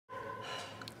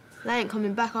They ain't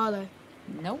coming back, are they?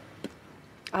 Nope.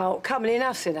 Oh, coming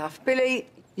enough's enough. Billy,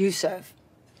 you serve.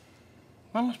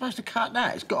 How am I supposed to cut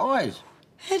that? It's got eyes.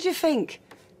 How do you think?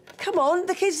 Come on,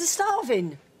 the kids are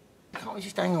starving. Can't we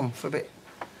just hang on for a bit?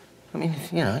 I mean,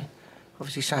 you know,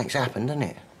 obviously something's happened, hasn't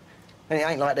it? And it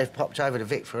ain't like they've popped over to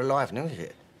Vic for a live now, is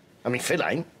it? I mean, Phil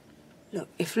ain't. Look,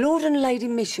 if Lord and Lady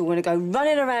Mitchell want to go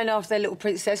running around after their little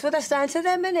princess, well, that's down to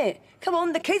them, innit? Come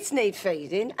on, the kids need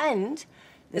feeding, and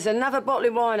there's another bottle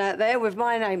of wine out there with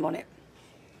my name on it.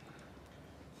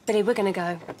 Billy, we're gonna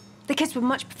go. The kids would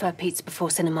much prefer pizza before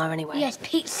cinema anyway. Yes,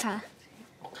 pizza.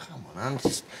 Oh, come on,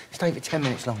 just stay for 10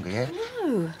 minutes longer, yeah?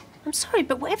 No. I'm sorry,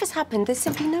 but whatever's happened, there's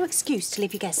simply no excuse to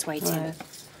leave your guests waiting. Right.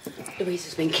 Louise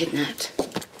has been kidnapped.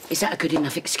 Is that a good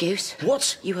enough excuse?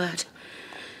 What? You heard.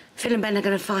 Phil and Ben are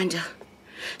going to find her.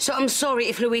 So I'm sorry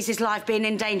if Louise's life being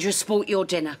in danger has spoilt your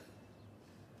dinner.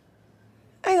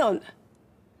 Hang on.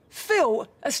 Phil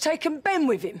has taken Ben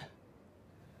with him.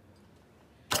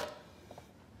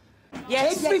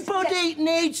 Yes. Everybody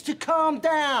needs to calm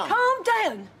down. Calm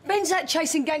down. Ben's out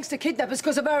chasing gangster kidnappers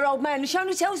because of her old man, and she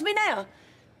only tells me now.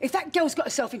 If that girl's got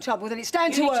herself in trouble, then it's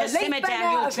down to her. Need to simmer Leave Ben down,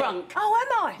 out you're of it. drunk. Oh,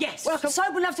 am I? Yes. Well, I'm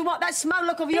sober enough to wipe that smug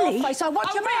look of your face. So watch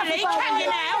Oh, your mouth. really? if I- Can you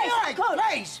now? Hey, God.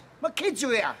 please, my kids are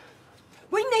here.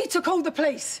 We need to call the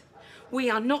police. We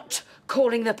are not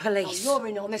calling the police. Oh, you're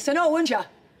in on this, and all, aren't you?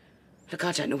 Look,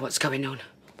 I don't know what's going on.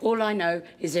 All I know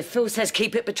is if Phil says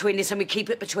keep it between us, and we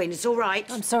keep it between us, all right?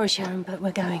 I'm sorry, Sharon, but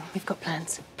we're going. We've got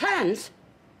plans. Plans?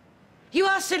 You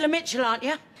are still a Mitchell, aren't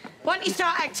you? Why don't you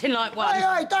start acting like one?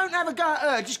 Hey, don't have a go at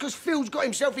her just because Phil's got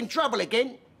himself in trouble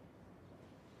again.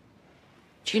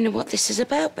 Do you know what this is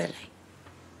about, Billy?